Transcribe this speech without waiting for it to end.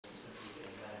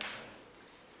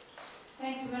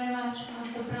Thank you very much,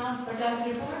 Councillor Brown, for that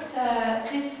report.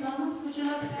 Chris Thomas, would you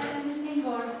like to add anything?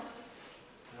 Or?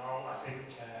 No, I think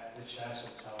the Chair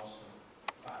subtitles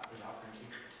are back with that. Thank you.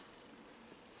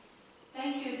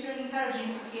 Thank you. It's really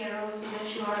encouraging to hear also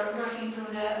that you are working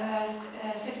through the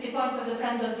 50 points of the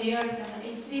Friends of the Earth. And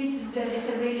it seems that it's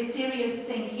a really serious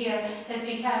thing here that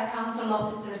we have council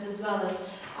officers as well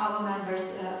as our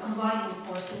members combining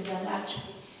forces and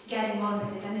actually getting on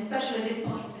with it. And especially this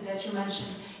point that you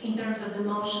mentioned in terms of the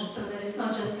motions, so that it's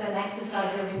not just an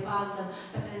exercise where we pass them,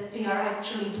 but that we are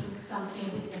actually doing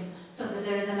something with them, so that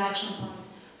there is an action point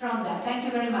from that. Thank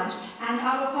you very much. And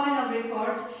our final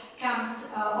report comes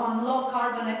on low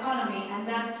carbon economy, and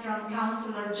that's from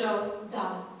Councillor Joe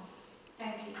Dunn.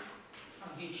 Thank you.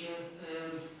 Thank you, Chair.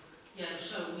 Yeah,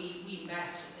 so we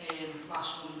met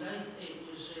last Monday. It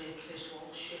was Chris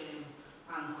Walsh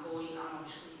and Coy, and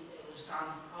obviously it was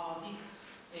Dan Hardy.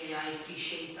 I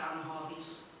appreciate Dan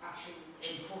Hardy's actual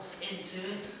input into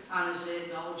it and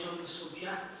his knowledge on the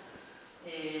subject.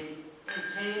 In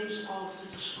terms of the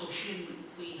discussion,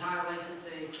 we highlighted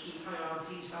the key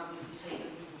priorities that we'll be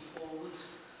taking moving forward,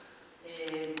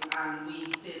 and we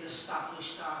did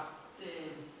establish that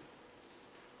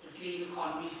the green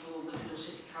economy for Liverpool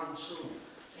City Council,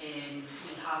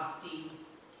 we have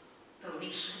the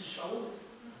lease control.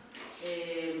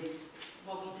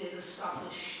 What we did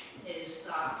establish is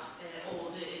that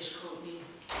order is currently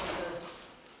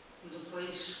under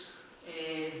place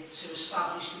to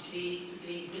establish the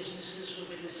green businesses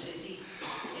within the city,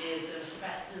 their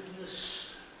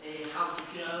effectiveness, how to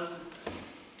grow,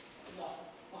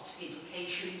 what's the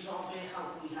implications of it, how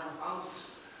can we help out.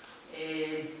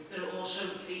 There are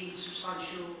also green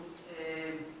substantial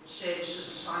services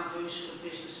and signposts for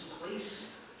business in place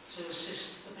to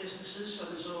assist the businesses, so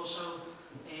there's also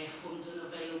funding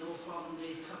available from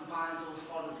the combined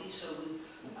authority, so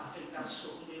I think that's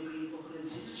something we'll be looking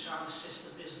into to try and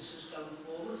assist the businesses going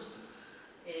forward.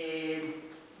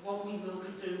 What we will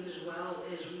be doing as well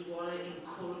is we want to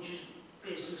encourage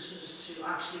businesses to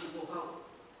actually look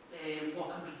at what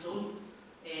can be done,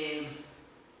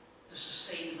 the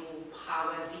sustainable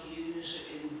power they use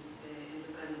in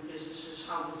independent businesses,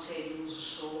 how materials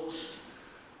are sourced,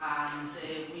 and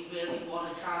we really want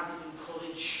to kind of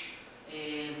encourage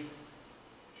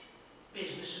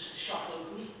businesses to shop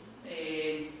locally,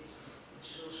 which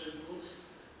is also good.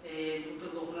 We've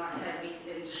been looking at heavy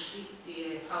industry.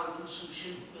 The power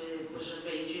consumption was a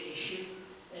major issue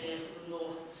for the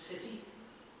north of the city.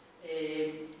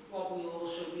 What we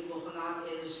also be looking at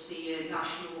is the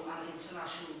national and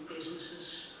international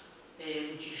businesses,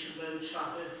 reducing road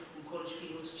traffic, encourage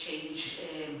people to change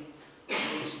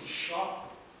ways to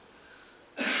shop.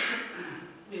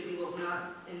 We'll be looking at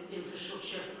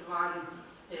infrastructure for providing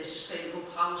sustainable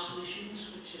power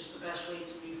solutions, which is the best way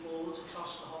to move forward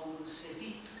across the whole of the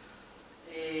city.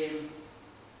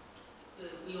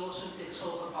 We also did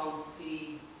talk about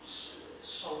the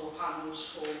solar panels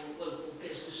for local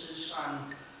businesses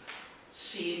and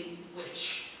seeing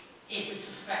which, if it's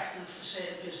effective for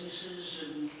certain businesses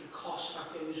and the cost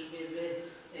that goes with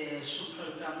it. Some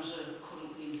programmes are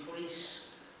currently in place.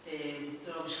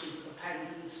 They're obviously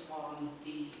dependent on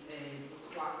the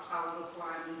power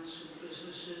requirements of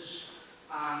businesses,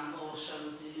 and also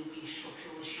there will be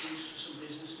structural issues for some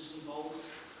businesses involved.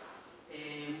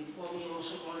 What we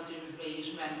also want to do is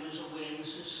raise members'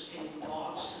 awarenesses in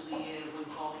regards to the low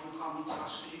carbon economy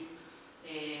task group.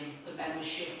 The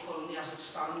membership currently as it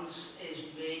stands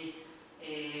is me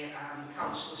and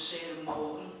Councillor Sarah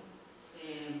Morton.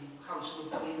 Councillor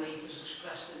Billy Lake has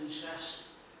expressed an interest.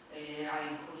 I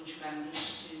encourage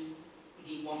members to,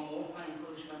 we need one more, I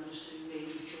encourage members to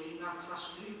join that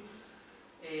task group.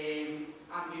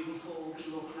 And moving forward, we'll be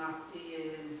looking at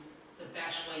the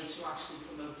best way to actually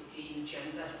promote the green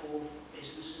agenda for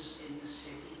businesses in the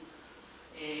city.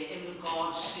 In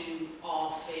regards to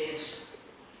our first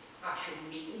actual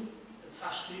meeting, the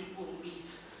task group will meet,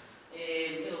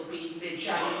 it'll be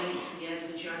mid-January to the end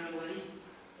of January.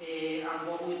 And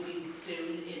what we'll be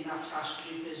doing in that task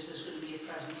group is there's going to be a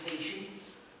presentation,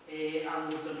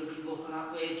 and we're going to be looking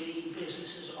at where green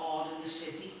businesses are in the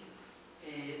city.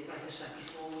 Like I said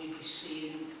before, we'll be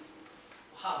seeing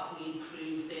how can we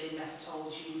improve their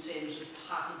methodology in terms of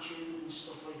packaging and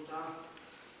stuff like that.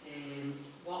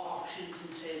 What options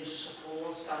in terms of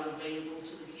support that are available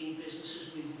to the green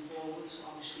businesses moving forward.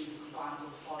 Obviously the combined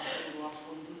authority will have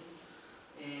funding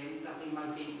that we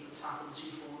might be able to tap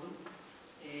into for them.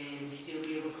 There'll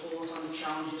be a report on the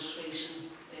challenges facing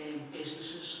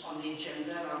businesses on the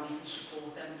agenda, how we can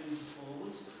support them moving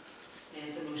forward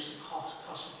the most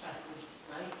cost-effective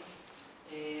way.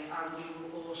 And we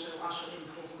will also ask for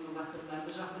input from elected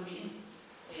members at the meeting.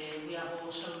 We have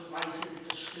also invited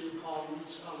the school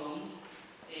parliament along,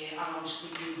 and obviously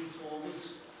moving forward,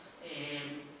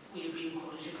 we'll be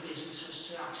encouraging businesses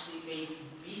to actually meet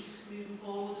moving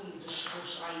forward and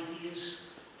discuss ideas,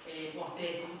 what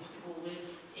they're comfortable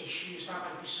with, issues that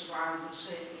might be surrounding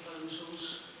certain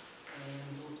proposals.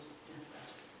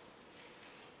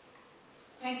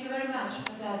 Thank you very much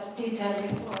for that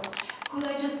detailed report. Could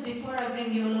I just, before I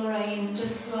bring you, Laura, in,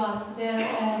 just to ask there,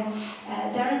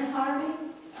 Darren Hardy,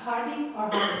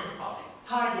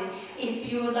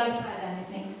 if you would like to add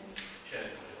anything.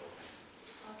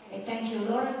 Okay, thank you,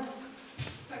 Laura.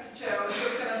 Thank you, Chair. I was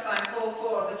just going to thank all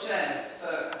four of the chairs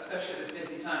for, especially at this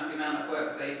busy times, the amount of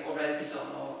work they've already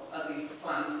done or at least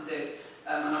planned to do.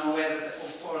 And I'm aware that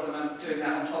all four of them are doing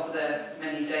that on top of their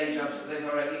many day jobs that they've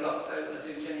already got, so I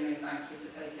do genuinely thank you for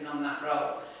taking on that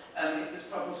role. If there's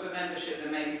problems with membership,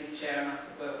 then maybe the Chair and I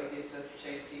could work with you to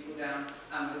chase people down.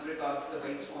 And with regard to the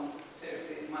waste one,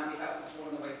 seriously, it might be helpful for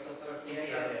one of the waste authorities,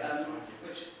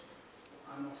 which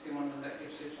I'm obviously one of them that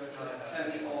gives you a choice of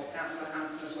Tony or Councillor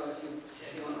Hanson as well if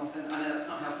you want nothing. I know that's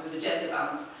not helpful with the gender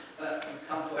balance, but you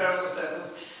can't spare all the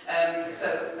circles.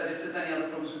 But if there's any other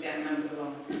problems with getting members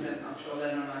along, then I'm sure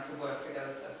Lena and I could work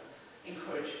together to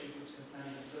encourage people to attend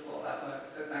and support that work.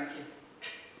 So thank you.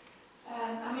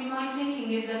 I mean, my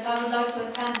thinking is that I would like to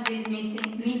attend these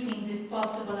meetings if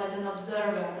possible as an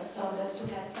observer, so that to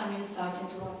get some insight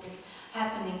into what is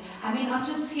happening. I mean, I'm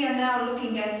just here now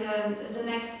looking at the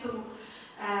next two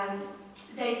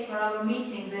dates for our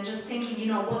meetings and just thinking, you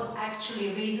know, what's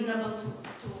actually reasonable to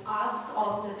ask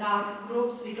of the task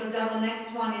groups, because our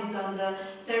next one is on the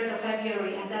 3rd of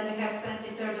February and then we have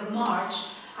 23rd of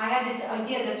March. I had this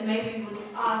idea that maybe we would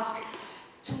ask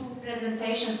 2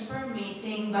 presentations per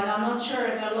meeting, but I'm not sure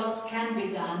if a lot can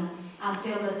be done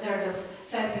until the 3rd of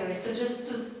February. So just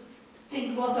to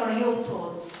think, what are your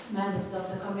thoughts, members of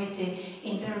the committee,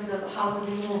 in terms of how do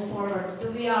we move forward?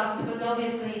 Do we ask, because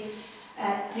obviously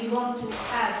we want to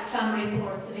have some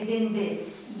reports within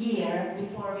this year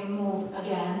before we move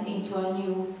again into a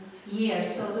new year.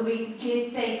 So do we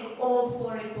take all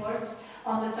 4 reports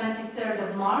on the 23rd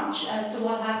of March as to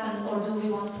what happened, or do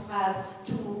we want to have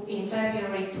 2 in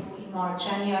February, 2 in March?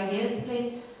 Any ideas,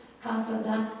 please? Councillor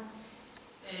Dunn?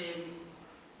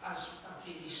 As I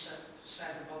previously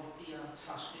said about the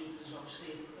task group, there's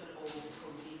obviously always a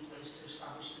currently in place to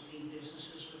establish the green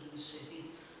businesses within the city.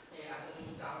 I don't know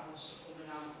if that wants to come in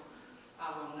how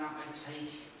long that might take.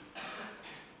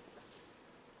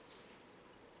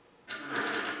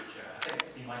 Sure, I think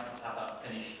we might have that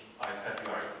finished by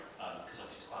February, because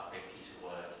obviously it's quite a big piece of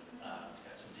work to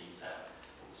get some detail,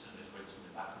 but we'll certainly bring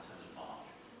something back in terms of March.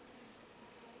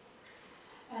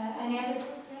 Any other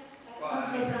thoughts? Yes?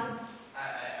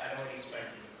 I'd already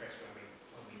spoken to Chris when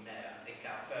we met. I think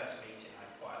our first meeting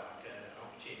I'd quite like an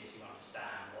opportunity to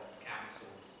understand what the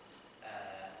council's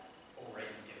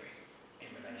already doing in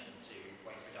relation to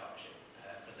waste reduction,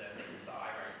 because there are things that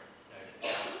I don't know that the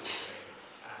council is doing.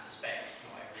 I suspect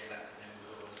not every elected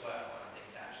member will as well. And I think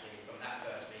actually from that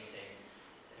first meeting,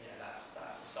 you know, that's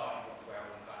the starting point where I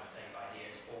want to kind of take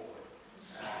ideas forward,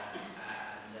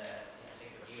 and you know,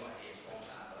 think of new ideas from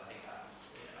that. But I think that,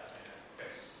 you know, I don't know if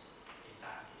Chris is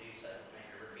happy to do so.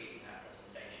 Maybe repeating that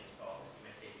presentation as part of this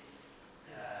committee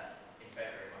in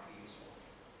February might be useful.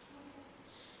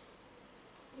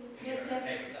 Yes, yes.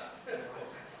 Okay with that.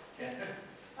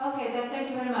 Okay, then thank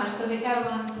you very much. So we have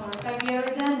one for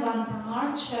February then, one for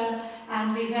March,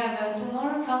 and we have 2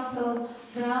 more, Councillor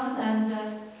Brown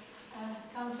and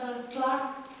Councillor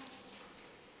Clark.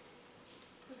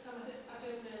 So Sam, I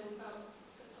don't know about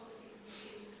the policies and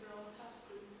procedures for our task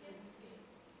group.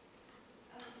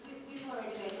 We've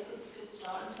already made a good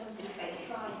start in terms of the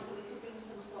baseline, so we could bring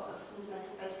some sort of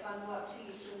fundamental baseline work to you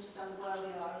to understand where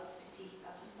we are as a city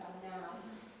as we stand now.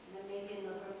 And then maybe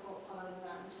another report following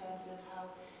that in terms of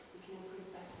how we can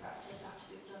improve best practice after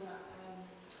we've done that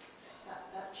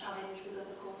challenge with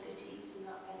other core cities and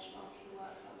that benchmarking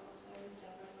work that we're also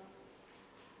endeavouring on.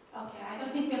 Okay, I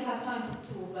don't think we'll have time for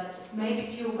 2, but maybe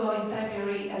if you go in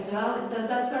February as well. Does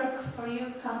that work for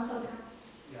you, Councillor?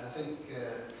 Yeah, I think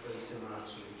very similar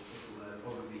actually. It'll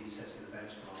probably be setting the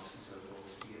benchmarks and so forth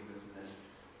to begin with, and then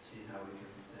seeing how we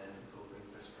can incorporate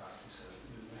best practice and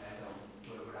move ahead on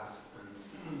where we're at,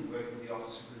 and working with the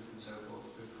officer group and so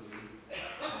forth through Colleen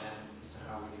as to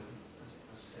how we can, as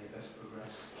I say, best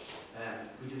progress.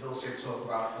 We did also talk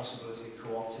about the possibility of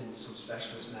co-opting some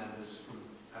specialist members from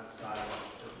outside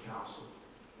of the council,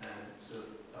 so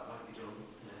that might be done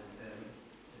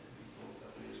before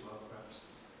February as well, perhaps.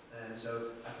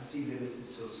 So I can see limited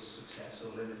sort of success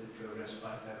or limited progress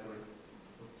by February,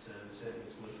 but certainly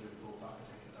it's worth a report back, I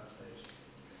think, at that stage.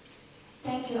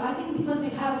 Thank you. I think because we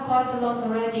have quite a lot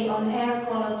already on air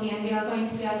quality and we are going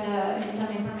to get some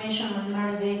information on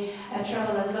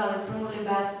Merseytravel as well, it's probably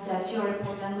best that your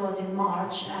report then goes in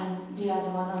March and the other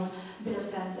one on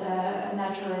built and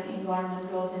natural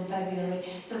environment goes in February.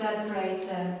 So that's great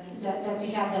that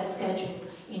we have that schedule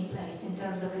in place in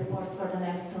terms of reports for the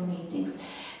next 2 meetings.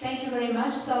 Thank you very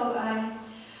much. So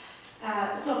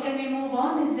can we move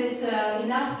on? Is this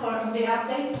enough for the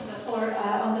updates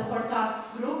on the 4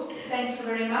 task groups? Thank you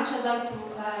very much. I'd like to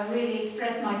really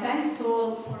express my thanks to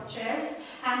all 4 chairs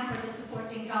and for the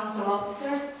supporting council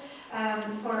officers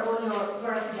for all your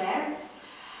work there.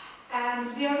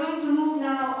 And we are going to move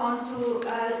now on to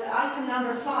item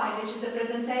number 5, which is a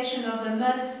presentation of the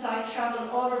Merseytravels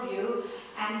overview.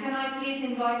 And can I please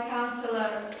invite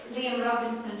Councillor Liam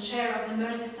Robinson, Chair of the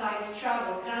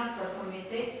Merseytravel Transport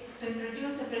Committee, to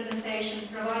introduce a presentation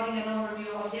providing an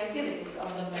overview of the activities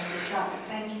of the Merseytravel.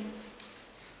 Thank you.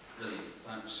 Brilliant,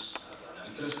 thanks.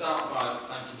 I'm going to start by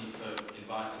thanking you for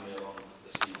inviting me along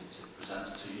this evening to present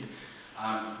to you.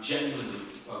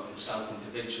 Genuinely, both myself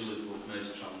individually, but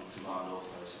Merseytravel and Combined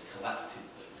Authorities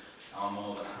collectively are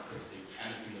more than happy to do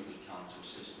anything that we can to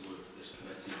assist the work of this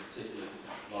committee, particularly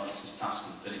Lawrence's task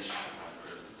and finish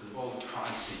group, because of all the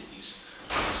crises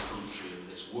this country and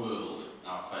this world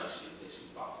are facing, this is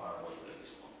by far away the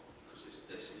biggest one, because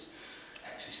this is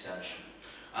existential.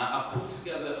 I've put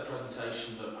together a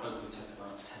presentation that hopefully will take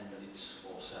about 10 minutes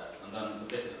or so, and then the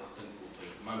bit that I think will be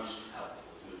most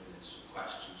helpful is moving into some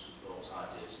questions, some thoughts,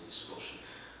 ideas and discussion,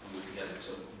 and we can get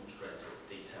into much greater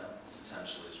detail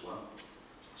potentially as well.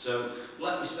 So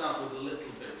let me start with a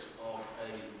little bit of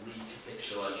a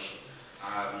recapitulation,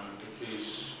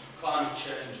 because climate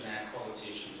change and air quality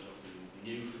issues are nothing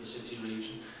new for the city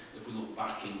region. If we look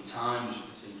back in time, as you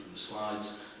can see from the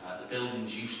slides, the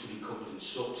buildings used to be covered in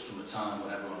soot from a time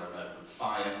when everyone had an open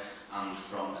fire and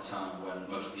from a time when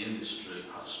most of the industry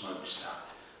had a smokestack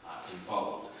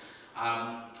involved.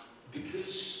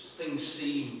 Because things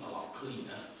seem a lot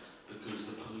cleaner, because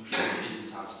the pollution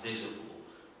isn't as visible,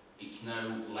 it's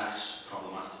no less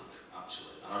problematic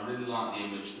actually. And I really like the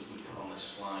image that we put on this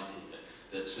slide here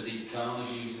that Sadiq Khan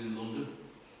is using in London,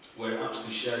 where it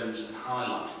actually shows and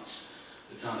highlights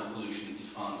the kind of pollution that you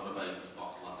find on a baby's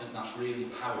bottle. I think that's really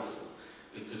powerful,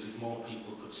 because if more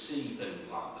people could see things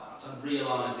like that and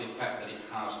realise the effect that it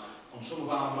has on some of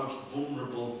our most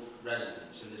vulnerable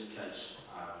residents, in this case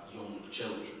young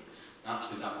children,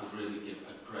 actually that would really give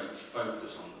a great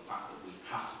focus on the fact that we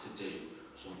have to do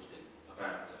something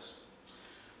about this.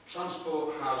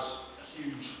 Transport has a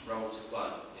huge role to play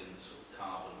in the sort of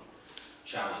carbon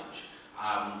challenge.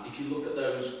 If you look at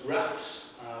those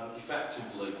graphs,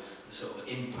 effectively the sort of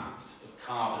impact of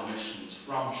carbon emissions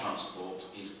from transport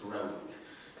is growing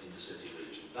in the city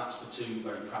region. That's for 2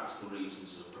 very practical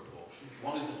reasons of proportion.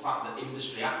 One is the fact that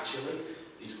industry actually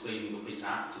is cleaning up its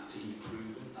act, it's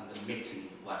improving and emitting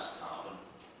less carbon,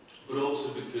 but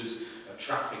also because of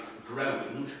traffic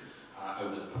growing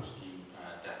over the past few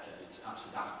decades.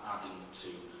 Actually that's adding to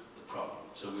the problem.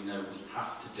 So we know we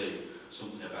have to do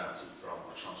something about it from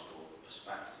a transport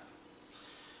perspective.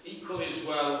 Equally as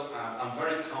well, I'm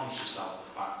very conscious of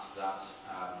the fact that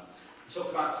we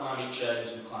talk about climate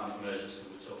change and climate emergency,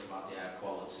 we talk about the air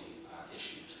quality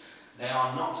issues. They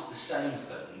are not the same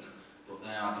thing, but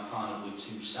they are definably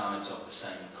 2 sides of the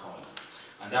same coin.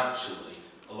 And actually,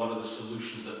 a lot of the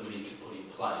solutions that we need to put in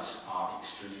place are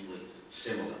extremely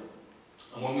similar.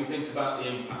 And when we think about the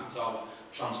impact of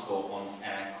transport on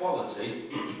air quality,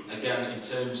 again, in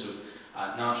terms of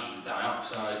nitrogen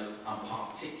dioxide and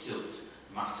particulate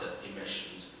matter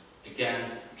emissions,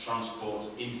 again, transport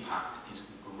impact is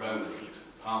growing,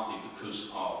 partly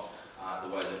because of the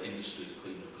way that industry is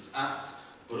cleaning up its act,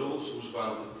 but also as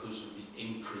well because of the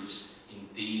increase in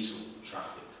diesel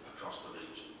traffic across the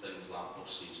region, things like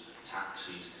buses,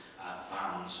 taxis,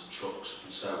 vans, trucks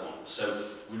and so on. So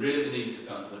we really need to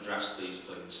kind of address these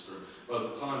things from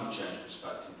both a climate change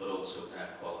perspective but also an air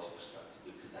quality perspective,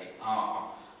 because they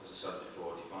are, as I said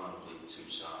before, definably 2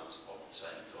 sides of the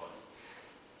same coin.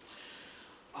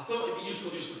 I thought it'd be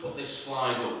useful just to put this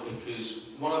slide up, because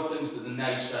one of the things that the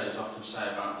naysayers often say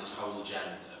about this whole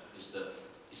agenda is that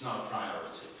it's not a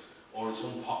priority or it's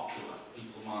unpopular.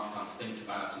 People might kind of think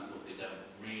about it, but they don't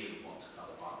really want to kind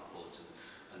of bite the bullet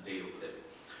and deal with it.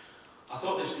 I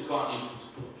thought this would be quite useful to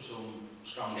put some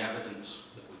strong evidence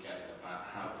that we're getting about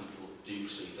how people do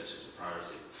see this as a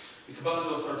priority. The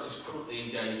Combined Authorities is currently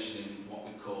engaged in what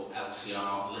we call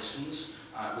LCR listens,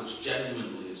 which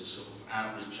genuinely is a sort of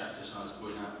outreach exercise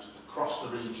going out across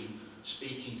the region,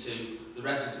 speaking to the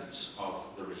residents of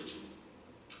the region.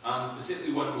 And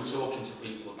particularly when we're talking to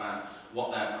people about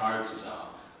what their priorities are,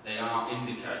 they are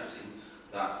indicating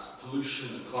that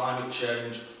pollution and climate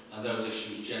change and those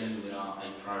issues genuinely are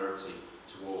a priority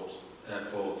towards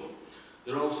for them.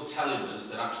 They're also telling us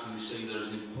that actually they see there is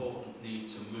an important need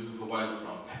to move away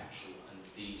from petrol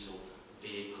and diesel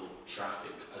vehicle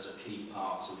traffic as a key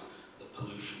part of the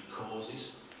pollution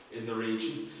causes in the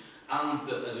region, and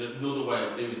that as another way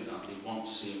of doing that, they want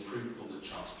to see improved public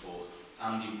transport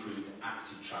and improved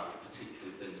active travel,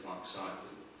 particularly things like cycling.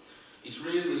 It's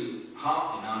really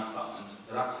heartening, I find,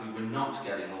 that actually we're not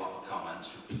getting a lot of comments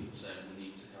from people saying we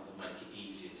need to kind of make it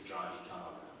easier to drive your car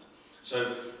around.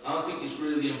 So I think it's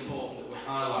really important that we're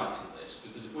highlighting this,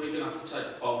 because if we're going to have to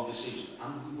take bold decisions,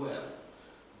 and we will,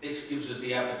 this gives us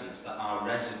the evidence that our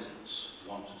residents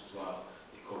want us to have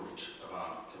the courage of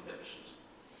our convictions.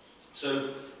 So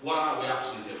what are we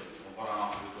actually doing, and what are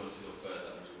we going to go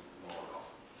further and do more of?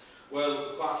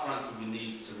 Well, quite frankly, we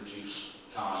need to reduce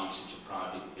car usage and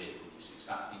private vehicle usage.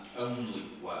 That's the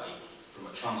only way, from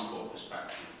a transport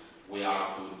perspective, we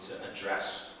are going to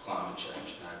address climate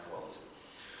change and air quality.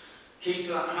 Key to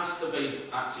that has to be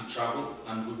active travel,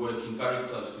 and we're working very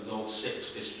closely with all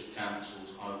 6 district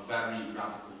councils on a very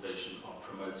radical vision of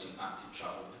promoting active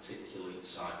travel, particularly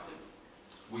cycling.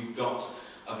 We've got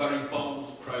a very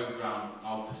bold programme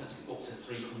of potentially up to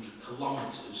 300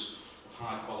 kilometres of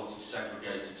high quality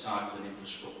segregated cycling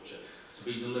infrastructure to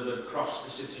be delivered across the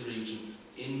city region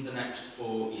in the next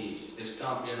 4 years. This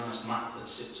can't be a nice map that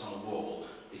sits on a wall.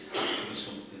 This has to be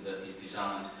something that is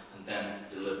designed and then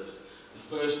delivered. The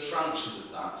first tranches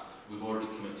of that, we've already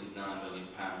committed £9 million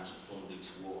of funding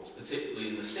towards. Particularly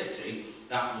in the city,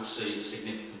 that will see a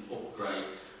significant upgrade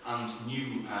and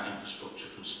new infrastructure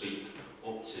from Speak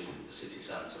up to the city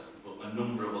centre, but a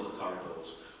number of other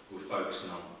corridors we're focusing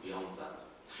on beyond that.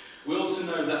 We also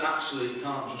know that actually it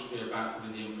can't just be about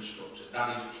putting the infrastructure.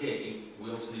 That is key. We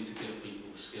also need to give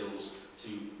people the skills to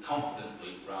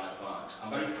confidently ride bikes. I'm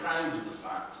very proud of the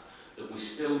fact that we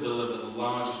still deliver the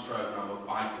largest programme of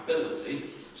bikeability,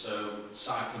 so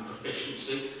cycling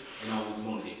proficiency in old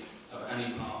money, of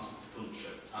any part of the country.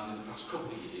 And in the past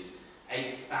couple of years,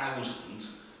 8,000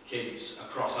 kids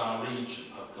across our region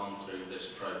have gone through this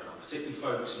programme, particularly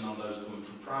focusing on those going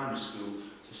from primary school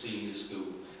to senior school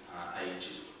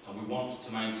ages. And we want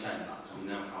to maintain that because we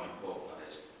know how important that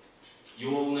is.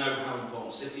 You all know how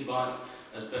important City Bike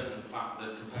has been, and the fact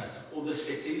that compared to other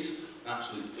cities,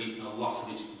 actually it's beaten a lot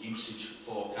of its usage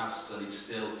forecasts and it's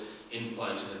still in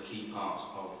place in a key part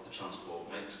of the transport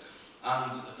mix.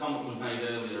 And a comment was made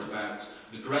earlier about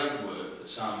the great work that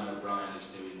Simon O'Brien is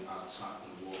doing as the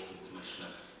Cycling and Walking Commissioner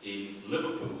in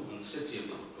Liverpool and the City of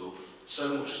Liverpool,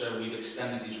 so much so we've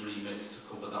extended his remit to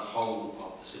cover the whole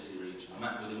of the city region. I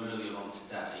met with him earlier on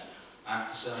today. I have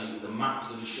to say the map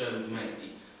that he showed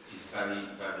me is very,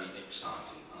 very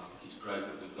exciting. And I think it's great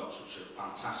that we've got such a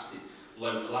fantastic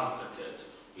local advocate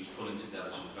who's putting together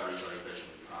some very, very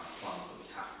visionary plans that we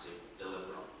have to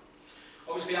deliver on.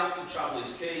 Obviously active travel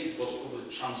is key, but public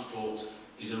transport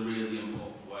is a really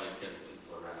important way of getting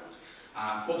people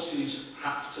around. Buses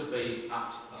have to be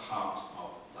at the heart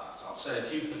of that. I'll say a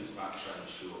few things about trains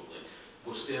shortly,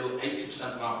 but still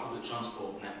 80% of our public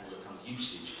transport network and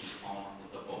usage is on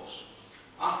the bus.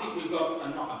 I think we've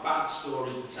got not a bad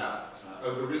story to tell.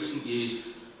 Over recent years,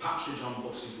 patronage on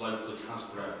buses locally has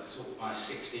grown. It's up by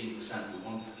 16%. We're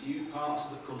one of the few parts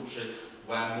of the country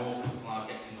where more people are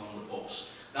getting on the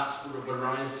bus. That's for a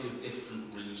variety of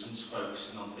different reasons,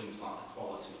 focusing on things like the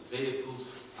quality of vehicles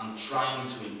and trying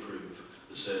to improve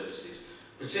the services.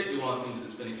 Particularly one of the things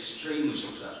that's been extremely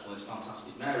successful, and it's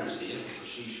fantastic Mary's here, because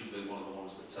she should be one of the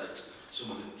ones that takes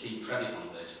some of the key credit on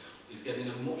this, is getting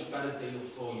a much better deal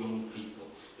for young people.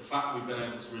 The fact we've been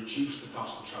able to reduce the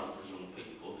cost of travel for young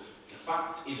people, the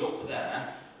fact is up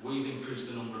there, we've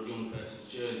increased the number of young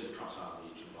persons' journeys across our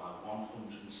region by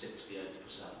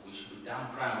 168%. We should be damn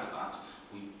proud of that.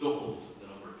 We've doubled the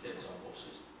number of kids on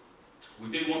buses. We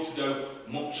do want to go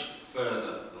much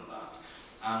further than that,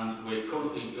 and we're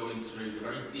currently going through the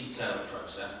very detailed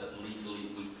process that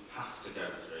legally we have to go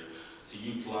through to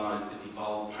utilise the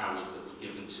devolved powers that were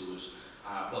given to us.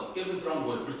 Well, given is the wrong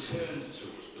word, returned to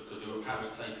us, because there were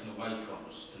powers taken away from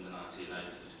us in the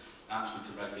 1980s, actually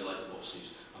to regulate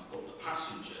buses and put the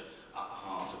passenger at the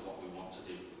heart of what we want to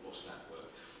do with the bus network.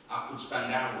 I could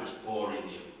spend hours boring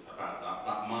you about that.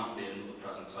 That might be another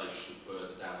presentation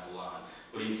further down the line.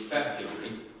 But in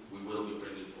February, we will be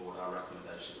bringing forward our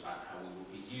recommendations about how we will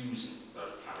be using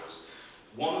those powers.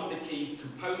 One of the key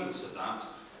components of that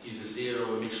is a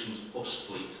zero emissions bus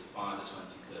fleet by the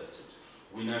 2030s.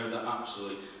 We know that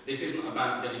actually this isn't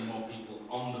about getting more people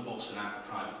on the bus and out of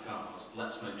private cars.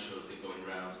 Let's make sure as they're going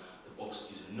round, the bus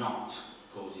is not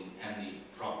causing any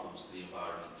problems to the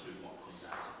environment through what comes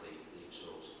out of the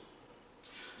exhaust.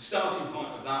 Starting point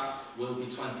of that will be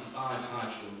 25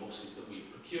 hydrogen buses that we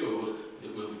procured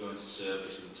that will be going to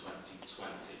service in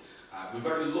 2020. We're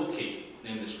very lucky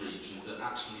in this region that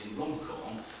actually in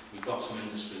Runcorn we've got some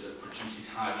industry that produces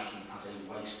hydrogen as a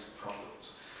waste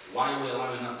product. Why are we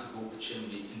allowing that to go up the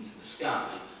chimney into the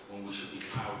sky when we should be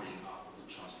powering our public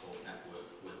transport network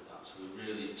with that? So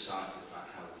we're really excited about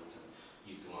how we can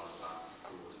utilise that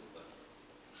accordingly.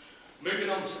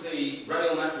 Moving on to the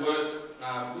rail network,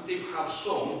 we do have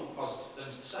some positive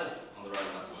things to say on the rail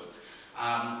network.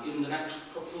 In the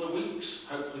next couple of weeks,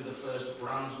 hopefully the first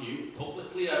brand new,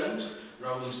 publicly owned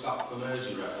rolling stock for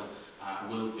Merseyrail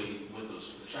will be with us.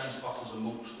 The train spotters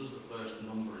amongst us, the first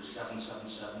number is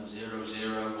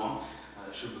 777001.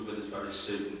 Should be with us very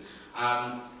soon.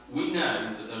 We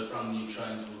know that those brand new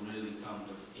trains will really kind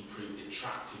of improve the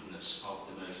attractiveness of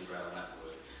the Merseyrail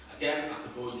network. Again, I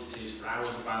could bore you to tears for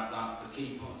hours about that. The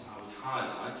key points I would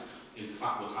highlight is the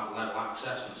fact we'll have level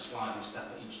access and a sliding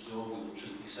step at each door. We will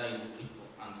treat disabled people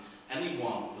and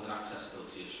anyone with an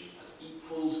accessibility issue as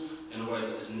equals in a way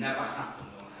that has never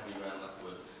happened on a heavy rail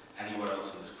network anywhere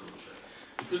else in this country.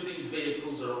 Because these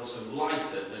vehicles are also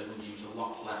lighter, they will use a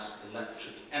lot less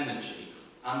electric energy,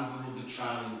 and we will be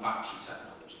trialling battery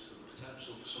technology. So the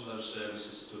potential for some of those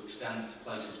services to extend to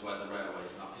places where the railway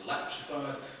is not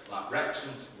electrified, like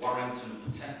Wrexham, Warrington,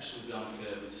 potentially beyond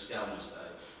Kirby to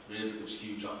Skelmersdale, really gives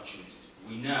huge opportunities.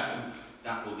 We know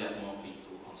that will get more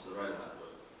people onto the rail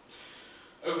network.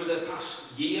 Over the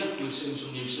past year, we've seen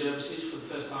some new services. For the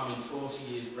first time in 40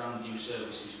 years, brand new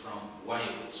services from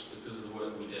Wales, because of the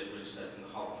work we did reinstating the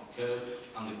Holland Curve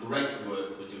and the great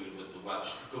work we're doing with the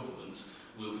Welsh Government.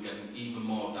 We'll be getting even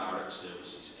more direct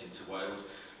services into Wales.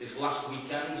 This last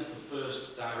weekend, the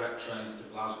first direct trains to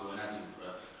Glasgow and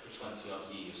Edinburgh for 20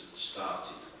 odd years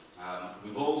started.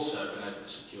 We've also been able to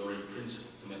secure in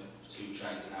principle commitment for 2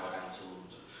 trains an hour down to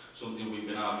London, something we've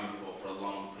been arguing for a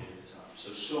long period of time.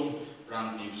 So some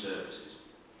brand new services.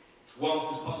 Whilst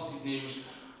there's positive news,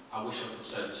 I wish I could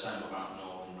say the same about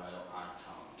Northern Rail. I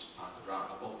can't. I could write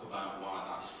a book about why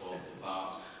that is falling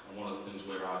apart, and one of the things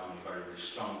we're arguing very, very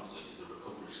strongly is the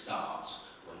recovery starts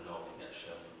when Northern gets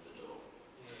shown the door.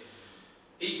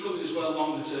 Equally as well,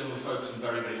 longer term, we're focusing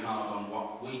very, very hard on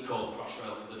what we call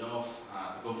Crossrail for the North,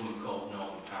 the government called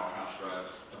Northern Powerhouse Rail,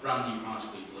 a brand new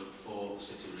high-speed link for the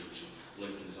City Region,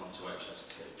 linking us onto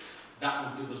HS2. That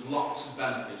will give us lots of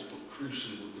benefits, but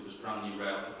crucially will give us brand new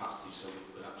rail capacity so we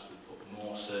could actually put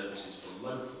more services for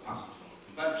local passengers on the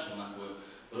conventional network,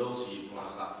 but also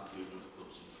utilise that for movement of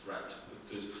goods and freight.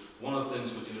 Because one of the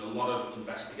things we're doing a lot of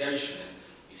investigation in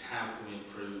is how can we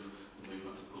improve the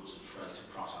movement of goods and freight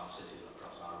across our city and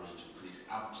across our region, because it's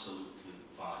absolutely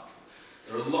vital.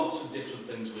 There are lots of different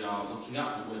things we are looking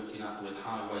at. We're working at with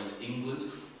Highways England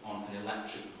on an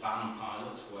electric van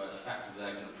pilot, where effectively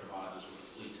they're going to provide us with a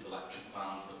fleet of electric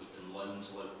vans that we can loan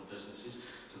to local businesses,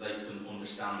 so they can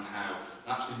understand how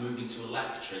actually moving to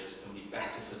electric can be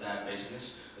better for their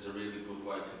business as a really good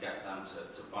way to get them to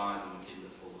buy them in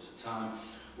the fullness of time.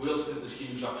 We also think there's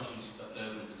huge opportunity for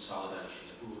urban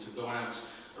consolidation. If we were to go out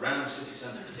around the city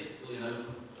centre, particularly and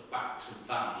open the backs of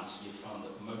vans, you'd find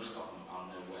that most of them are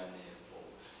nowhere near full.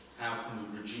 How can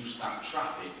we reduce that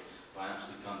traffic by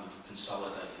actually kind of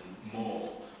consolidating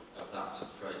more of that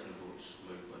freight and goods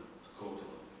movement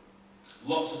accordingly?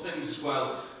 Lots of things as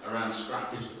well around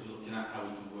scrappage that we're looking at, how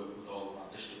we can work with all of our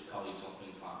district colleagues on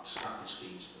things like scrappage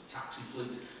schemes for the taxi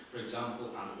fleet, for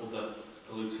example, and other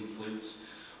polluting fleets.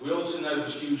 We also know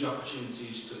there's huge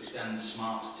opportunities to extend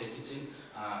smart ticketing.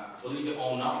 Believe it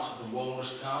or not, the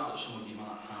Walrus card that some of you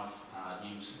might have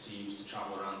used to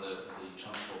travel around the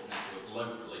transport network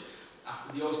locally,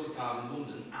 after the Oyster card in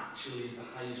London, actually is the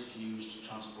highest used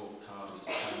transport card of its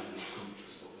kind in the country,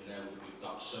 but we know that we've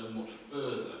got so much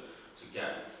further to go.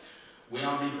 We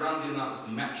are rebranding that as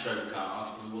the Metro card.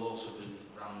 We will also be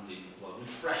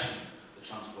refreshing the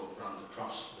transport brand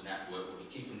across the network. We'll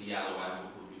be keeping the yellow M,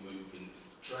 but we'll be moving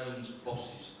trains,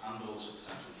 buses, and also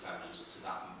potentially ferries to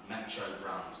that Metro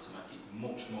brand to make it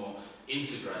much more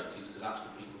integrated, because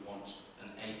actually people want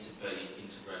an A to B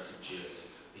integrated journey.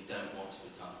 They don't want to be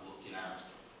kind of looking out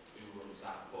who runs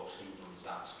that bus, who runs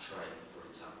that train, for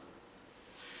example.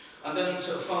 And then,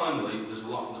 so finally, there's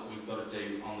a lot that we've got to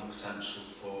do on the potential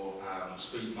for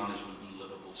speed management in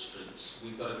Liverpool streets.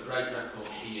 We've got a great record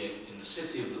here in the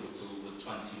city of Liverpool with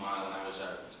 20-mile-an-hour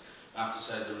zones. I have to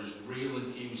say there is real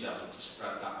enthusiasm to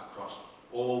spread that across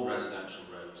all residential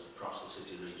roads across the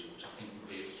city region, which I think would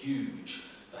be a huge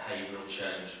behavioural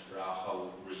change for our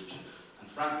whole region. And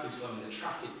frankly, slowing the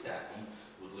traffic down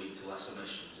would lead to less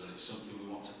emissions, and it's something we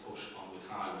want to push on with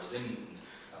Highways England,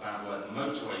 about where the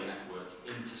motorway network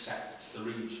intersects the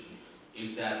region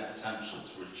is there the potential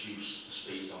to reduce the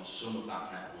speed on some of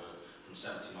that network from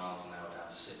 70 miles an hour down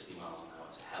to 60 miles an hour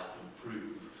to help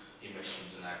improve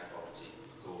emissions and air quality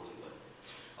accordingly.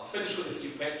 I'll finish with a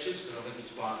few pictures because I think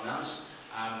it's quite nice,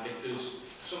 because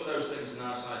some of those things are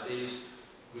nice ideas.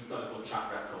 We've got a good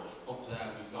track record. Up there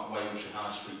we've got Wavertree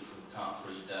High Street from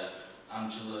Car-Free Day.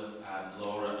 Angela,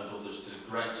 Laura and others did a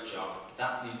great job.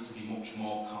 That needs to be much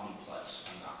more commonplace,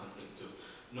 and I can think of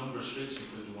a number of streets,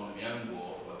 including one in my own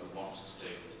ward, where we wanted to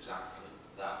do exactly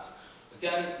that.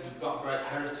 Again, we've got great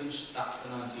heritage. That's the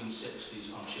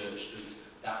 1960s on Church Street.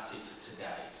 That's it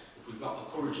today. If we've got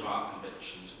the courage of our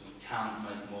convictions, we can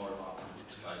make more of our public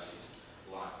spaces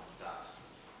like that.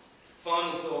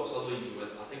 Final thoughts I'll leave you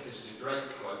with. I think this is a great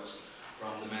quote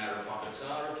from the Mayor of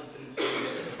Bogota. If you can read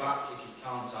it at the back, if you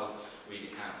can't, I'll read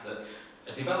it out. That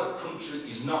a developed country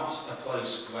is not a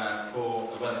place where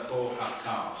the poor have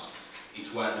cars.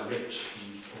 It's where the rich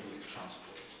use public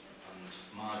transport. And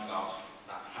my God,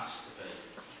 that has to be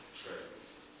true.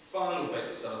 Final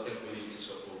bits that I think we need to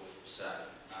sort of say.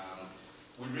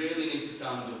 We really need to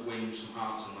kind of win some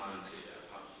hearts and minds here.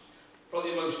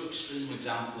 Probably the most extreme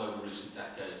example over recent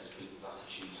decades is people's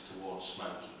attitudes towards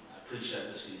smoking. I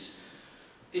appreciate this is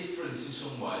different in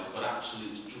some ways, but actually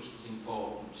it's just as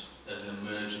important as an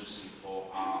emergency for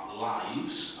our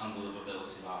lives and the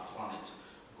livability of our planet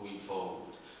going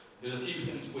forward. There are a few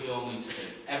things we all need to do.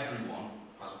 Everyone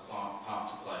has a part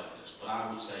to play in this, but I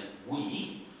would say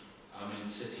we, I mean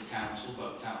City Council,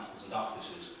 both councils and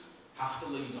officers, have to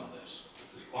lead on this.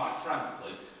 Because quite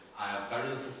frankly, I have very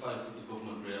little faith that the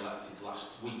government re-elected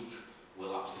last week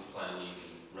will actually play a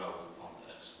leading role on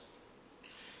this.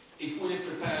 If we're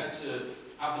prepared to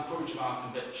have the courage of our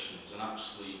convictions and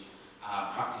actually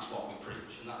practice what we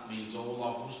preach, and that means all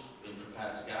of us being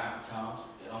prepared to get out of cars,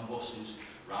 get on buses,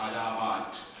 ride our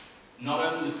bikes, not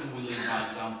only can we lead by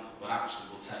example, but actually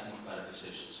we'll take much better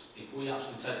decisions. If we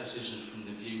actually take decisions from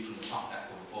the view from the top deck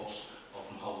of a bus or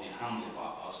from holding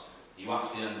handlebars, you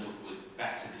actually end up with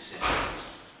better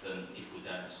decisions than if we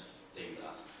don't do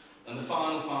that. And the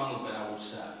final bit I will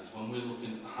say is when we're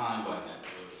looking at the highway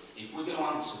network, if we're going to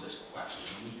answer this question,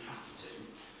 and we have to,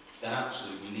 then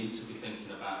actually we need to be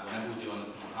thinking about, whenever we do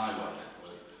anything on the highway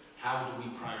network, how do we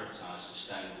prioritise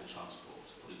sustainable transport?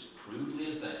 Put it as crudely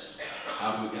as this,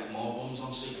 how do we get more bums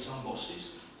on seats on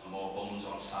buses and more bums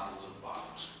on saddles of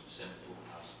bikes? Simple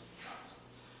as that.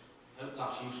 I hope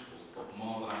that's useful, but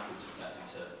more than happy to get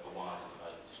into a wider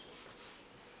debate discussion.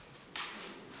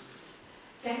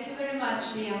 Thank you very much,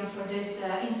 Liam, for this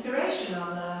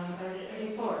inspirational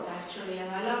report, actually. And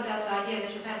I love that idea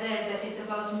that you had there, that it's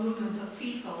about movement of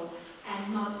people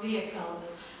and not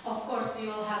vehicles. Of course, we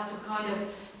all have to kind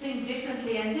of think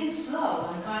differently and think slow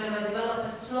and kind of develop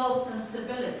a slow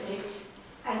sensibility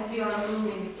as we are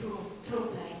moving through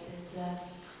places,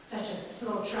 such as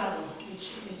slow travel,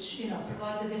 which you know,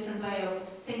 provides a different way of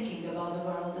thinking about the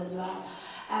world as well.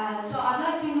 So I'd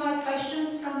like to invite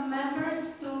questions from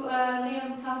members to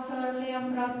Councillor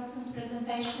Liam Robinson's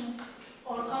presentation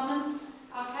or comments.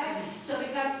 Okay, so we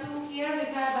have two here.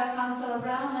 We have Councillor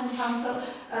Brown and Councillor,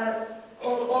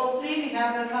 all three. We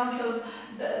have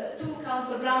two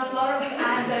Councillor Browns, Lawrence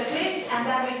and Chris, and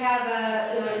then we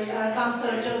have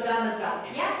Councillor Joe Dunn as well.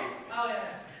 Yes? Oh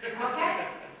yeah. Okay.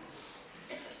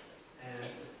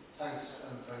 Thanks,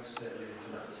 and thanks Liam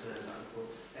for that report.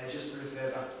 Just to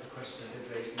refer back to the question I did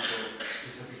raise before,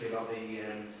 specifically about the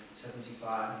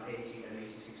 75, 80 and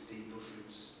 86D bus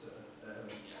routes that are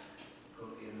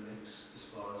currently in the mix as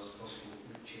far as possible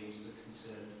route changes are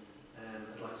concerned.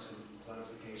 I'd like some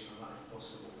clarification on that if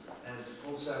possible.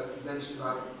 Also, you mentioned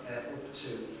about up to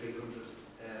 300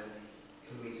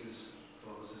 kilometres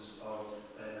of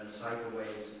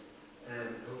cycleways.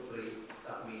 Hopefully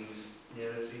that means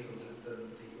nearer 300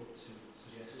 than the up to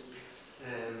suggests.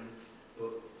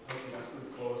 But hopefully that's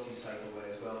good quality cycleway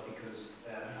as well, because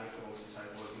high quality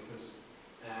cycleway, because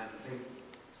I think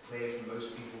it's clear from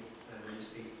most people when you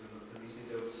speak to them that the reason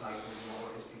they don't cycle more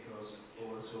is because,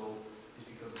 or at all, is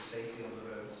because of safety on the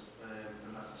roads, and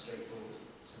that's a straightforward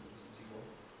simplicity one.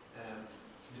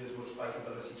 You can do as much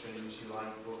bikeability training as you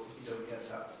like, but if you don't get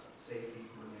that safety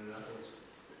when you're at it,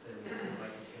 then you're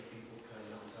likely to get people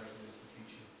carrying out cycling into the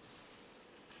future.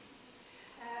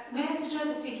 May I suggest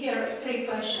that we hear three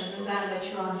questions and then let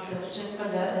you answer, just for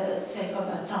the sake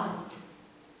of time?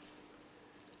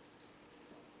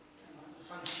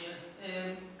 Thanks,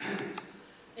 yeah.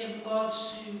 In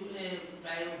regards to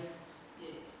rail,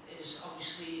 it is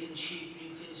obviously in Tube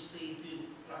because the Boot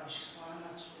Branch line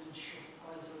that's been shut for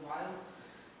quite a while.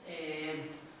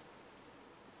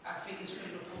 I think it's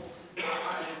been reported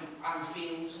that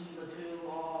Anfield and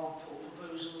Liverpool are putting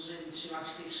proposals in to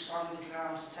actually expand the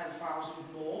ground to 10,000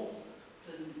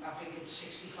 I think it's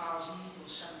 60,000 or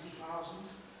 70,000.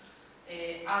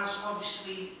 As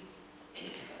obviously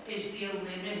is the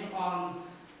limit on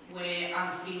where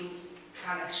Anfield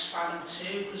can expand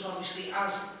to, because obviously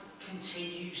as it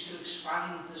continues to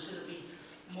expand, there's going to be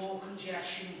more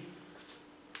congestion,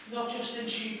 not just in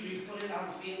Tube Route, but in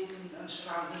Anfield and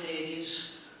surrounding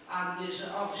areas. And there's a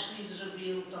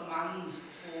real demand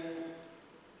for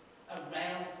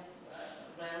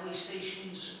railway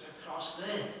stations across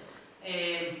there.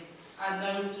 I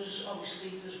know there's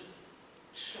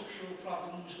structural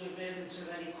problems with it, it's a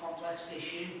very complex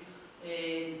issue.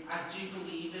 I do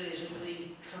believe it is in the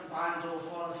combined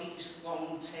authorities'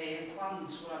 long-term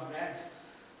plans, what I've read.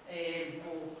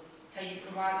 But can you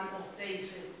provide an update?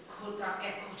 Could that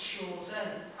get cut shorter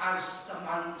as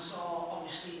demands are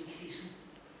obviously increasing?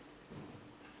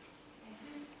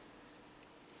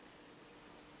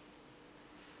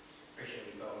 Appreciate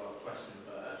we've got a lot of questions,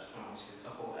 but I just want to ask you a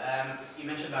couple. You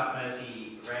mentioned about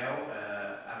Merseytravel,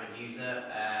 avid user,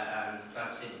 and glad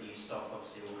to see that you stop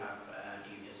obviously will have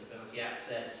new disability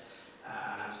access,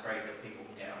 and that's great that people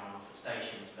can get on and off the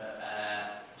stations, but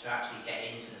to actually get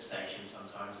into the station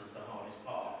sometimes is the hardest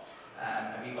part.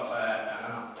 Have you got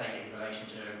an update in relation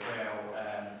to rail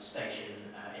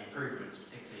station improvements,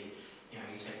 particularly, you know,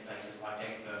 you take places like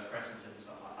Eggborough, Crescent and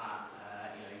stuff like that,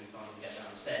 you know, you can't even get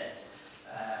down the stairs.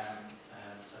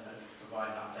 So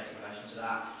provide an update in relation to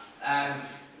that.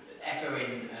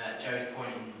 Echoing Joe's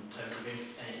point in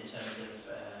terms of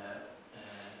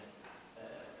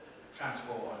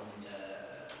transport and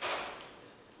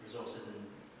resources in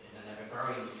an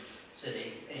ever-growing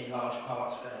city, in large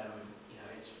parts, you know,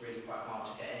 it's really quite hard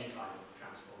to get any kind of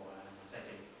transport. I think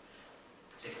in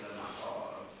particular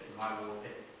in my ward,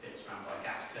 it's around by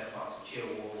Gattaca, parts of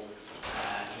Chilwell,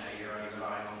 you know, you're only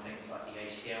relying on things like the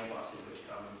HTL buses, which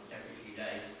come every few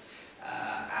days.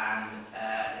 And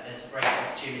there's a great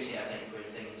opportunity, I think,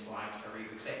 with things like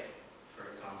Arriva Click, for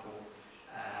example,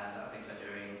 that I think they're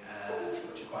doing,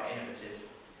 which are quite innovative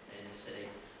in the city.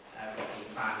 We've got any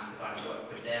plans to kind of work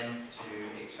with them to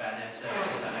expand their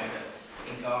services. I know that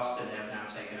in Garston they have now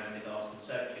taken over the Garston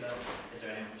Circular. Is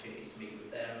there any opportunities to meet with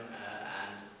them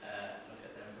and look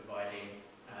at them providing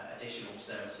additional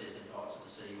services in parts of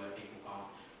the city where people can't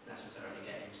necessarily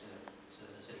get into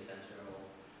the city centre or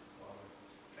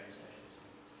train stations?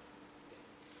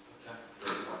 Okay,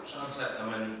 great. I'm trying to set them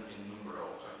in number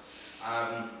order.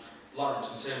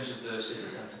 Lawrence, in terms of the city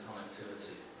centre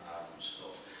connectivity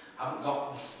stuff, I haven't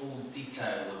got the full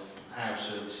detail of how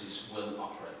services will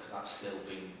operate because that's still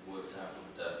being worked out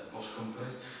with the bus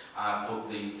companies, but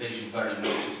the vision very much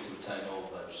is to retain all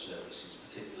of those services,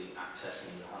 particularly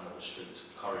accessing the Hanover Street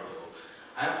corridor.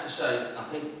 I have to say, I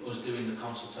think us doing the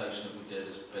consultation that we did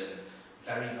has been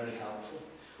very, very helpful.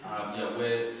 I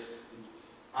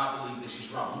believe this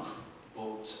is wrong,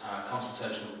 but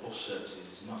consultation of bus services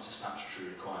is not a statutory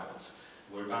requirement.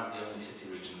 We're about the only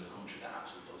city region in the country that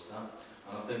actually does that.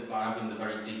 And I think by having the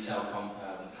very detailed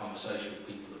conversation with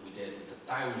people that we did, with the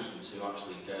thousands who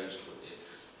actually engaged with it,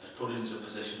 has put us in a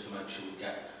position to make sure we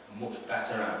get a much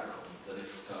better outcome than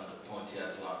if kind of pointy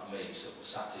heads like me sort of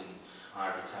sat in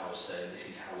ivory towers saying this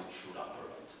is how it should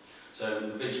operate. So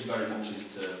the vision very much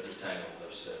is to retain all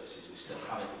those services. We still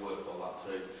having to work all that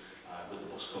through with the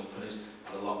bus companies,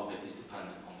 and a lot of it is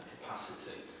dependent on the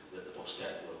capacity that the bus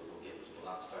gate will give us, but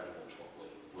that's very much what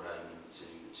we're aiming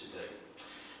to do.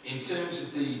 In terms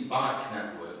of the bike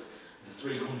network, the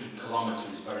 300 kilometre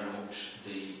is very much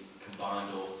the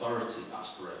combined authority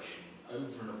aspiration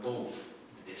over and above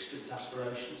the district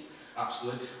aspirations.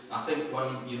 Absolutely. I think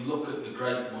when you look at the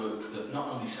great work that not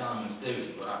only Simon's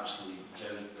doing, but actually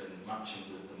Joe's been matching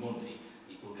with the money,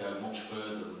 it will go much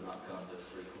further than that kind of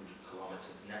 300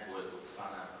 kilometre network that will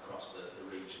fan out across the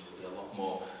region. There will be a lot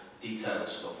more detailed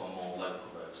stuff on more local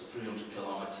roads. The 300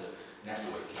 kilometre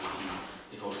network,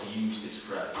 if I was to use this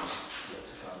phrase,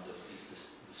 to kind of, it's the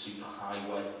super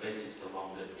highway bit, it's the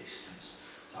longer distance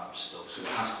type stuff. So it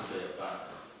has to be about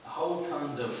a whole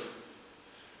kind of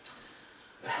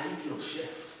behavioural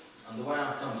shift. And the way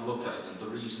I kind of look at it, and the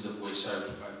reason that we're so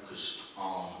focused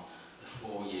on the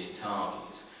 4-year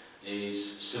target,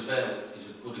 is Seville is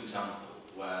a good example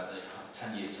where they have a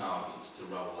 10-year target to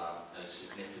roll out a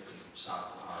significant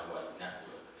cycle highway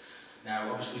network.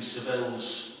 Now, obviously,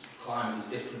 Seville's climate is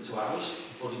different to ours,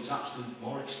 but it's actually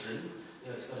more extreme. You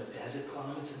know, it's got a desert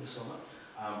climate in the summer.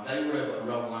 They were able to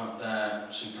roll out their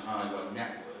superhighway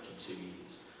network in 2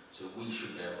 years, so we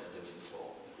should be able to do it in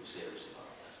 4 if we're serious about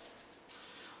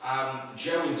it.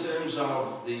 Joe, in terms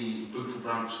of the Bootle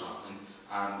branch line,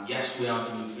 yes, we are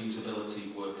doing feasibility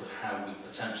work of how we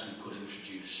potentially could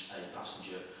introduce a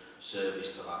passenger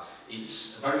service to that.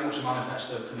 It's very much a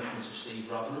manifesto commitment of Steve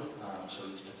Rotherham, so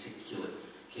he's particularly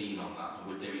keen on that,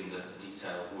 and we're doing the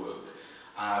detailed work.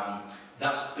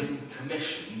 That's been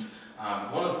commissioned.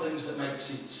 One of the things that makes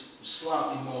it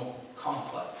slightly more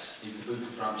complex is the Bootle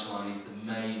branch line is the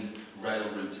main rail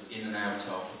route in and out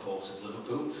of the port of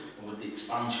Liverpool, and with the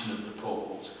expansion of the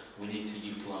port, we need to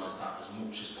utilise that as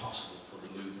much as possible for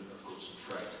the movement of goods and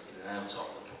freight in and out of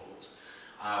the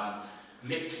port.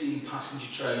 Mixing passenger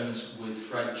trains with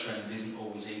freight trains isn't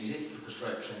always easy, because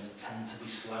freight trains tend to be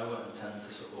slower and tend to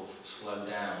sort of slow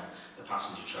down the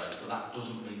passenger trains, but that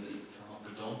doesn't mean that it can't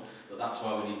be done. But that's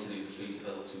why we need to do the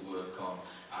feasibility work on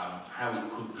how it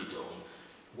could be done,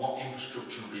 what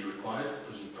infrastructure would be required,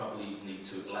 because you probably need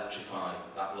to electrify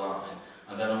that line,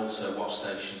 and then also what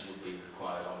stations would be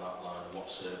required on that line and what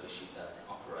service you'd then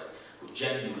operate. But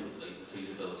genuinely, the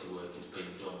feasibility work is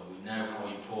being done, and we know how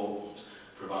important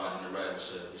providing a rail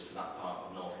service to that part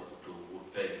of North Liverpool would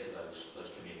be to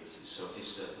those communities. So it's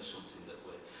certainly something that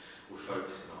we're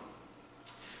focusing on.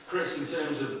 Chris, in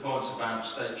terms of the points about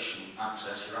station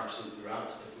access, you're absolutely right.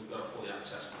 If we've got a fully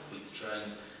accessible fleet of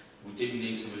trains, we do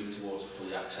need to move towards a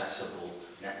fully accessible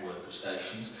network of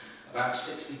stations. About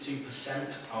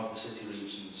 62% of the City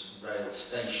Region's rail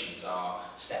stations are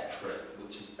step-free,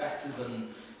 which is better than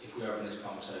if we were having this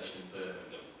conversation in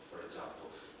Birmingham, for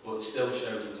example. But it still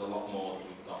shows there's a lot more that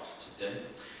we've got to do.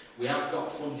 We have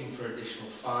got funding for additional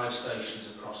 5 stations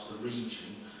across the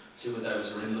region. 2 of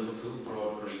those are in Liverpool,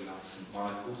 Broadgreen and St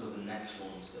Michael's are the next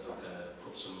ones that we're going to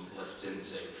put some lifts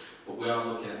into. But we are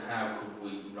looking at how could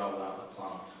we roll out the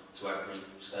plan to every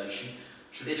station.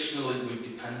 Traditionally, we've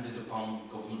depended upon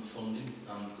government funding,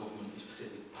 and government is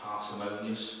particularly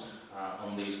parsimonious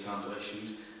on these kind of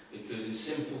issues, because in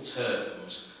simple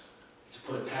terms, to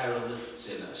put a pair of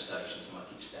lifts in at a station to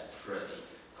make it step-free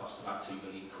costs about £2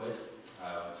 million.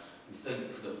 We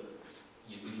think that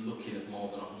you'd be looking at more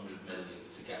than 100 million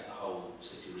to get the whole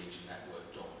City Region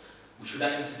network done. We should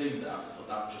aim to do that, but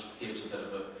that just gives a bit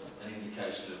of an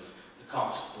indication of the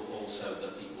cost, but also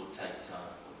that it would take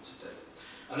time to do.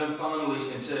 And then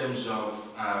finally, in terms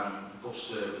of bus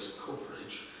service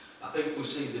coverage, I think we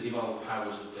see the devolved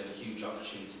powers have been a huge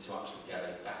opportunity to actually get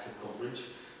a better coverage,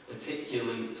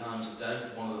 particularly at times of day.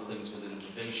 One of the things within the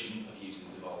vision of using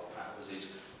the devolved powers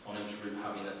is on each route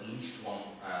having at least one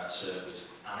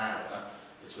service an hour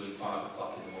between 5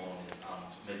 o'clock in the morning and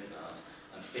midnight,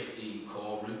 and 15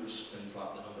 core routes, things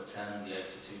like the number 10, the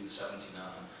 82, the 79,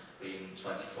 being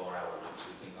 24-hour routes.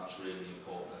 We think that's really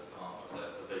important part of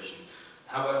the vision.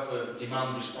 However,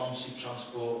 demand responsive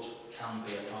transport can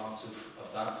be a part of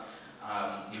that.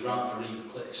 Your Arriva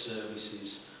Click services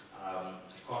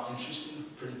is quite interesting,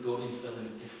 pretty good in filling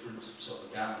a different sort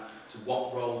of gap. So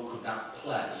what role could that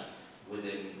play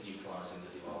within utilising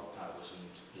the devolved powers, and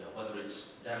whether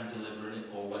it's them delivering it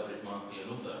or whether it might be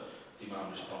another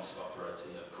demand responsive operator,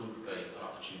 could be an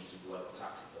opportunity for local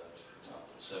taxi firms, for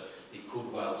example. So it could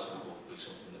well sort of be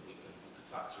something that we can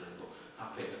factor in, but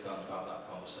happy to kind of have that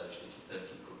conversation if you think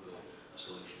it could be a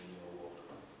solution in your ward.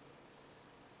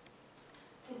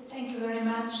 Thank you very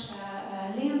much,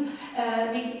 Liam.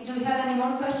 Do we have any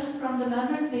more questions from the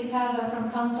members? We have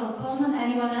from Councillor Coleman.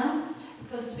 Anyone else?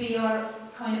 Because we are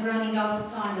kind of running out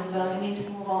of time as well. We need to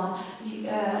move on.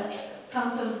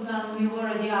 Councillor Dunn, you've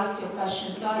already asked your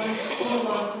question, so I will move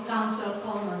on to Councillor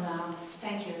Coleman now.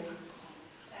 Thank you.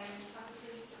 I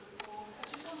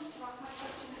just wanted to ask, my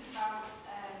question is about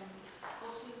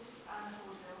buses and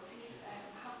affordability.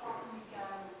 How far can we go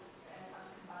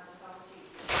as a combined authority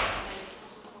to make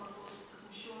buses more affordable? Because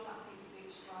I'm sure that would be the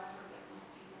biggest driver of getting more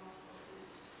people onto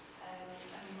buses.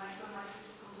 I mean, my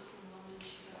sister comes up from London,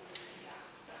 she's got this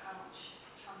gas, how much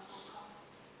transport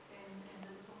costs in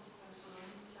Liverpool versus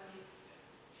London, so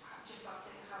just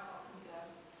that's it, how far can we go?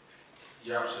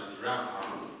 You're absolutely right.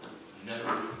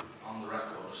 On the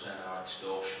record saying how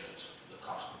extortionate the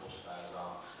cost of bus fares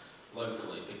are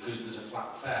locally, because there's a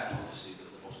flat fare policy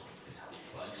that the bus companies have in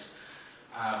place.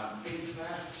 Being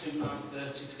fair,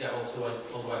 £2.30 to get all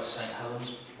the way to St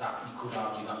Helens, that you could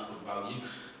argue that's good value.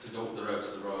 To go up the road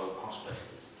to the Royal Hospital,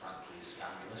 frankly, is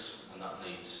scandalous, and that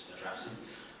needs addressing.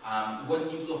 When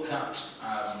you look at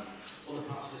other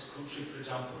parts of this country, for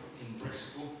example, in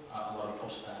Bristol, a lot of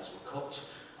bus fares were cut,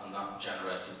 and that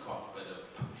generated quite a bit of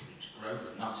patronage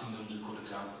growth. Nottingham's a good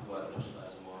example where the bus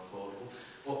fares are more affordable.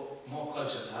 But more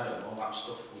closer to home, all that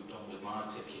stuff we've done with my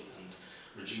ticket and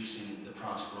reducing the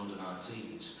price for under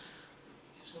 19s,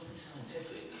 it's nothing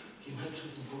scientific. If you make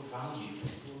something good value,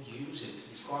 people will use it.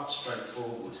 It's quite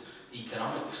straightforward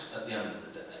economics at the end of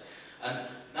the day. And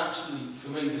actually, for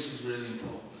me, this is really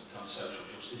important as a kind of social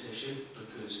justice issue,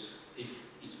 because if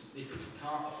people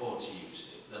can't afford to use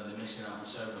it, then they're missing out on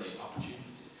so many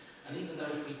opportunities. And even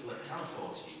those people that can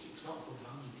afford to use it, it's not good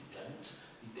value, they don't.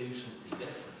 They do something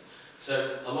different.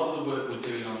 So a lot of the work we're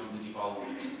doing on the devolved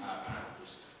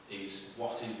panels is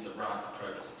what is the right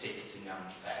approach to ticketing and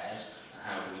fares, and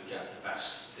how do we get the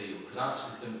best deal. Because I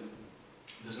actually think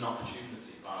there's an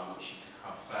opportunity by which you can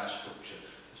have a fare structure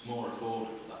that's more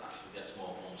affordable, that actually gets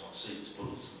more bums on seats, but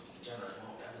ultimately you can generate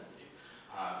more revenue.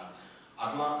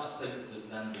 I'd like to think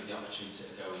that then there's the opportunity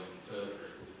to go even further.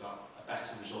 If we've got a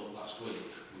better result last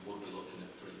week, we would be looking at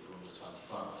free for under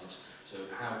 25s. So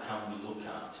how can we look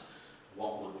at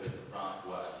what would be the right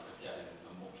way of getting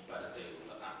a much better deal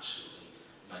that actually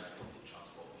makes public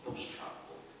transport and bus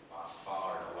travel by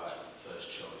far and away the first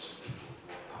choice of people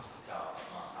who walk past the car that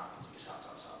might happen to be sat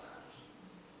outside the house.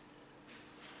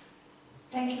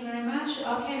 Thank you very much.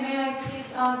 Okay, may I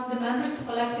please ask the members to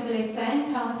collectively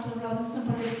thank Councillor Robinson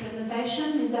for his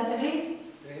presentation. Is that agreed?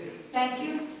 Thank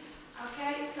you.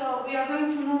 Okay, so we are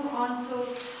going to move on to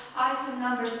item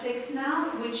number 6 now,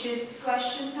 which is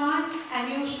question time,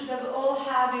 and you should all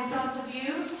have in front of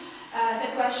you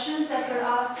the questions that were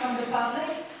asked from the public,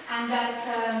 and that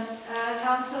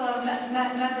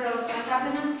Member of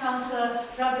Cabinet, Councillor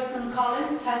Robertson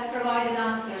Collins, has provided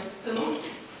answers to.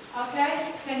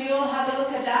 Okay, can you all have a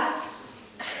look at that?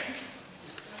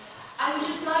 I would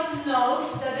just like to note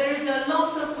that there is a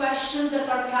lot of questions that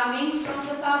are coming from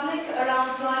the public around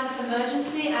climate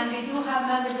emergency, and we do have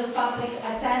members of public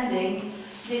attending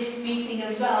this meeting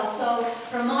as well. So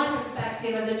from my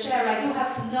perspective as a chair, I do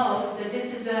have to note that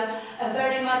this is a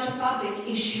very much a public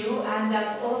issue, and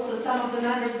that also some of the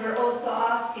members were also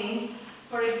asking,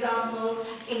 for example,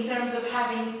 in terms of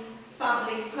having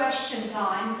public question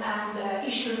times and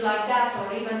issues like that,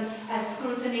 or even a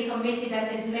scrutiny committee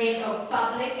that is made of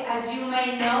public. As you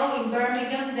may know, in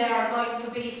Birmingham there are going to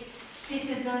be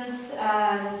citizens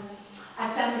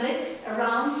assemblies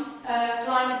around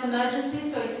climate emergency,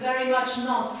 so it's very much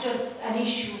not just an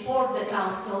issue for the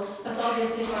council, but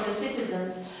obviously for the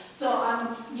citizens. So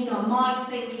my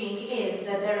thinking is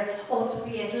that there ought to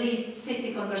be at least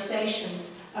city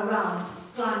conversations around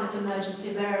climate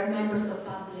emergency where members of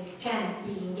public can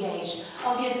be engaged.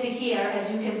 Obviously here,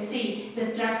 as you can see, the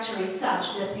structure is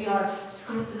such that we are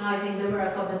scrutinizing the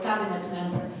work of the cabinet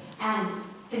member and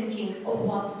thinking of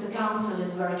what the council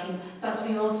is working, but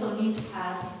we also need to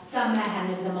have some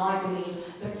mechanism, I believe,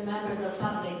 where the members of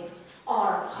public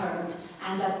are heard,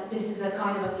 and that this is a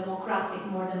kind of a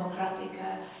more democratic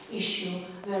issue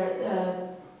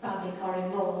where public are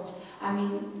involved. I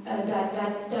mean,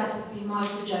 that would be my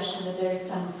suggestion, that there is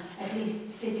some, at least,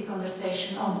 city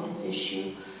conversation on this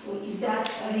issue. Is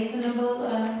that a reasonable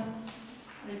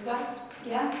request?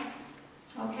 Yeah?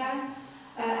 Okay.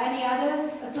 Any other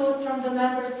thoughts from the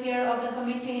members here of the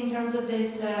committee in terms of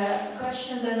these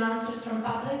questions and answers from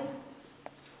public?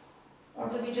 Or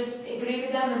do we just agree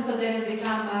with them and so they will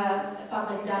become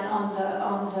public then on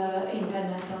the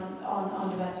internet, on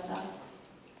the website?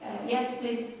 Yes,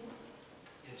 please.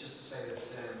 Yeah, just to say that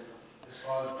as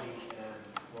far as the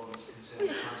ones concerned,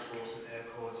 transport and air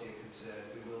quality are concerned,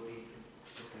 we will be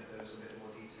looking at those in a bit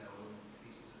more detail on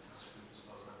pieces of the task group as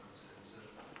far as I'm concerned. So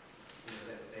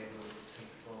they will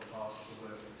form part of the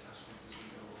work of the task group as we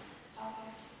go on.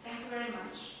 Okay, thank you very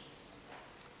much.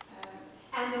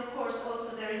 And of course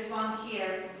also there is one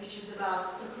here which is about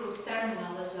the cruise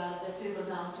terminal as well that we will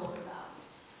now talk about.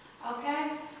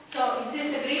 Okay, so is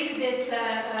this agreed, this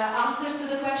answers to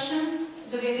the questions?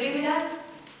 Do we agree with that?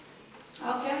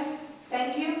 Okay,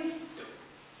 thank you.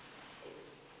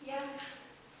 Yes?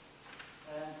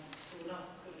 So we're not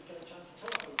going to get a chance to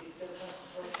talk, we'll get a chance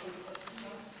to talk through the questions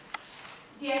now?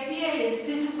 The idea is,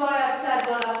 this is why I've said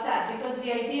what I've said, because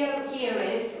the idea here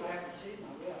is... I haven't seen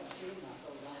that, we haven't seen that,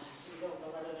 those answers, so we don't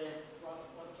know whether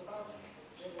what it's about.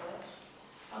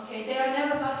 Okay, they are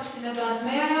never published in advance.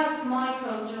 May I ask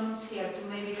Michael Jones here to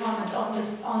maybe comment on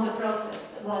this, on the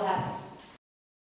process, what happens?